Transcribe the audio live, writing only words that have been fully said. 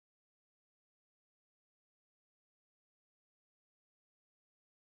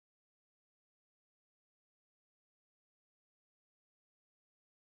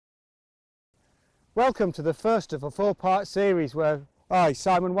Welcome to the first of a four-part series where I,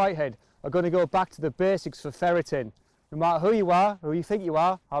 Simon Whitehead, are going to go back to the basics for ferreting. No matter who you are, who you think you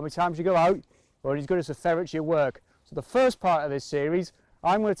are, how many times you go out, or as good as the ferrets you work. So the first part of this series,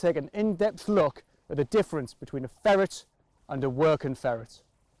 I'm going to take an in-depth look at the difference between a ferret and a working ferret.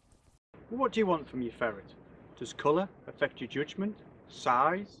 What do you want from your ferret? Does colour affect your judgment?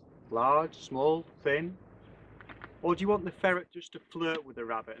 Size? Large, small, thin? Or do you want the ferret just to flirt with the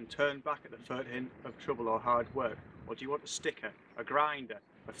rabbit and turn back at the first hint of trouble or hard work? Or do you want a sticker, a grinder,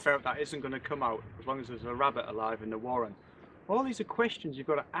 a ferret that isn't going to come out as long as there's a rabbit alive in the warren? All these are questions you've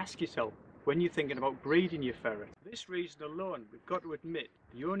got to ask yourself when you're thinking about breeding your ferret. For this reason alone, we've got to admit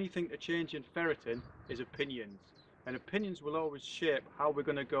the only thing to change in ferreting is opinions. And opinions will always shape how we're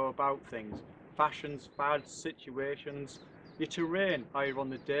going to go about things. Fashions, fads, situations, your terrain, are you on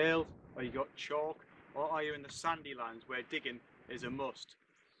the dales, or you got chalk, or are you in the sandy lands where digging is a must?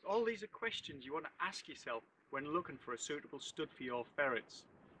 All these are questions you want to ask yourself when looking for a suitable stud for your ferrets.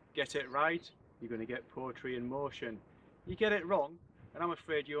 Get it right, you're going to get poetry in motion. You get it wrong, and I'm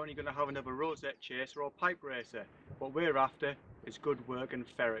afraid you're only going to have another rosette chaser or pipe racer. What we're after is good working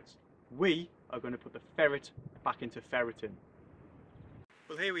ferrets. We are going to put the ferret back into ferreting.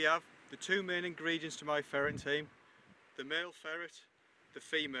 Well, here we have the two main ingredients to my ferreting team. The male ferret, the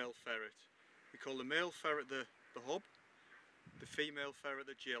female ferret. We call the male ferret the hub, the female ferret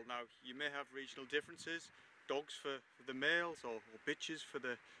the gill. Now, you may have regional differences, dogs for the males or bitches for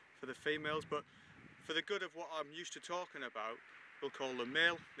the females, but for the good of what I'm used to talking about, we'll call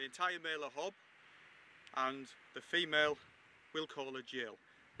the entire male a hub, and the female we'll call a gill.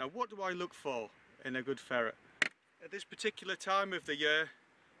 Now, what do I look for in a good ferret? At this particular time of the year,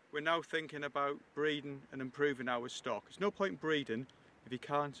 we're now thinking about breeding and improving our stock. There's no point in breeding if you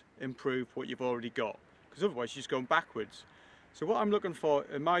can't improve what you've already got, because otherwise you're just going backwards. So what I'm looking for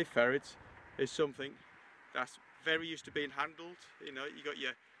in my ferrets is something that's very used to being handled. You know, you got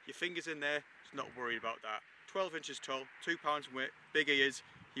your fingers in there, just not worried about that. 12 inches tall, 2 pounds in weight, big ears,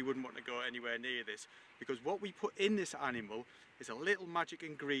 you wouldn't want to go anywhere near this, because what we put in this animal is a little magic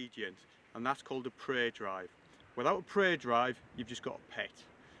ingredient, and that's called a prey drive. Without a prey drive, you've just got a pet.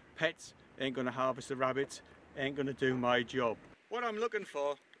 Pets ain't going to harvest the rabbits, ain't going to do my job. What I'm looking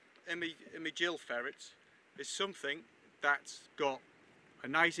for in my gill ferrets is something that's got a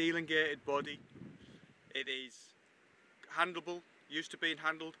nice elongated body. It is handleable, used to being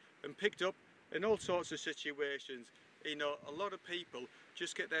handled and picked up in all sorts of situations. You know, a lot of people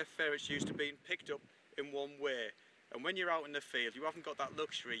just get their ferrets used to being picked up in one way. And when you're out in the field, you haven't got that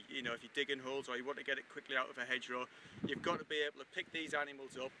luxury. You know, if you're digging holes or you want to get it quickly out of a hedgerow, you've got to be able to pick these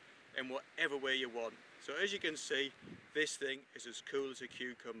animals up in whatever way you want. So as you can see, this thing is as cool as a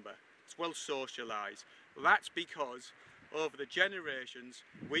cucumber. It's well socialised. Well, that's because over the generations,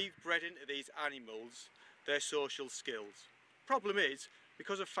 we've bred into these animals their social skills. Problem is,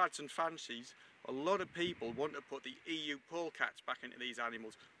 because of fads and fancies, a lot of people want to put the EU polecats back into these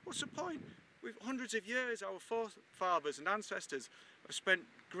animals. What's the point? With hundreds of years, our forefathers and ancestors have spent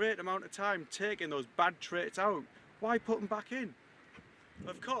a great amount of time taking those bad traits out. Why put them back in?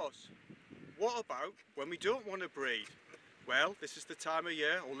 Of course, what about when we don't want to breed? Well, this is the time of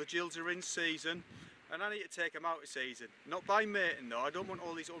year, all the gills are in season, and I need to take them out of season. Not by mating though, I don't want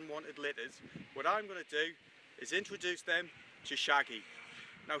all these unwanted litters. What I'm going to do is introduce them to Shaggy.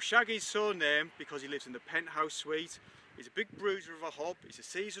 Now, Shaggy's so named because he lives in the penthouse suite. He's a big bruiser of a hob, he's a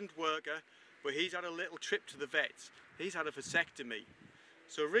seasoned worker, but he's had a little trip to the vets. He's had a vasectomy.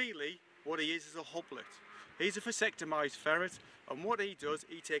 So really, what he is a hoblet. He's a vasectomised ferret, and what he does,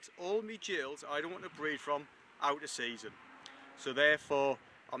 he takes all my gills I don't want to breed from out of season. So therefore,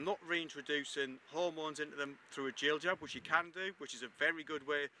 I'm not reintroducing hormones into them through a gill jab, which you can do, which is a very good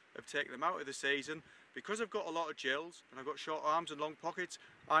way of taking them out of the season. Because I've got a lot of gills and I've got short arms and long pockets,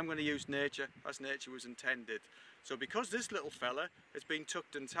 I'm going to use nature as nature was intended. So because this little fella has been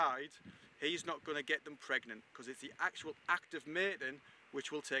tucked and tied, he's not going to get them pregnant, because it's the actual act of mating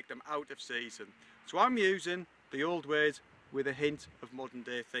which will take them out of season. So I'm using the old ways with a hint of modern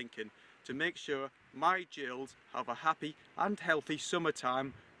day thinking to make sure my gills have a happy and healthy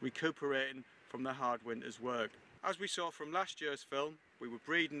summertime, recuperating from the hard winter's work. As we saw from last year's film, we were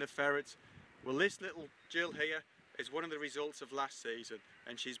breeding the ferrets. Well, this little gill here is one of the results of last season,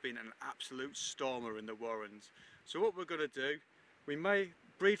 and she's been an absolute stormer in the warrens. So what we're going to do, we may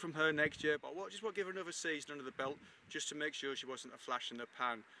breed from her next year, but I just want to give her another season under the belt just to make sure she wasn't a flash in the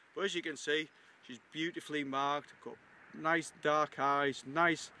pan. But as you can see, she's beautifully marked, got nice dark eyes,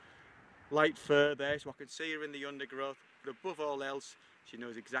 nice light fur there, so I can see her in the undergrowth. But above all else, she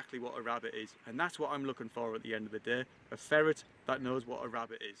knows exactly what a rabbit is, and that's what I'm looking for at the end of the day, a ferret that knows what a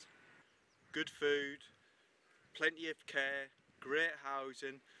rabbit is. good food, plenty of care, great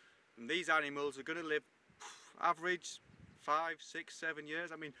housing, and these animals are going to live average 5, 6, 7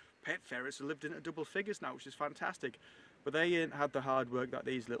 years. I mean, pet ferrets have lived in double figures now, which is fantastic, but they ain't had the hard work that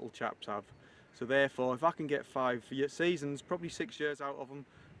these little chaps have. So therefore, if I can get 5 seasons, probably 6 years out of them,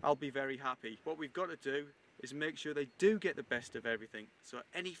 I'll be very happy. What we've got to do is make sure they do get the best of everything. So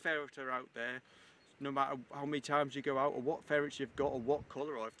any ferreter out there, no matter how many times you go out or what ferrets you've got or what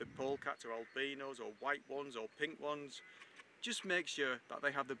colour, or if they're polecats or albinos or white ones or pink ones, just make sure that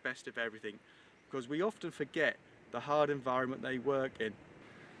they have the best of everything, because we often forget the hard environment they work in.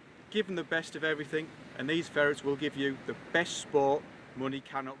 Give them the best of everything and these ferrets will give you the best sport money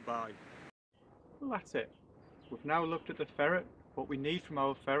cannot buy. Well, that's it. We've now looked at the ferret, what we need from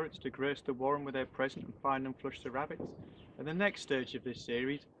our ferrets to grace the warren with their present and find and flush the rabbits. In the next stage of this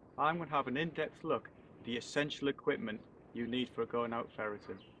series, I'm going to have an in-depth look at the essential equipment you need for going out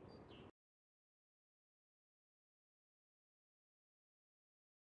ferreting.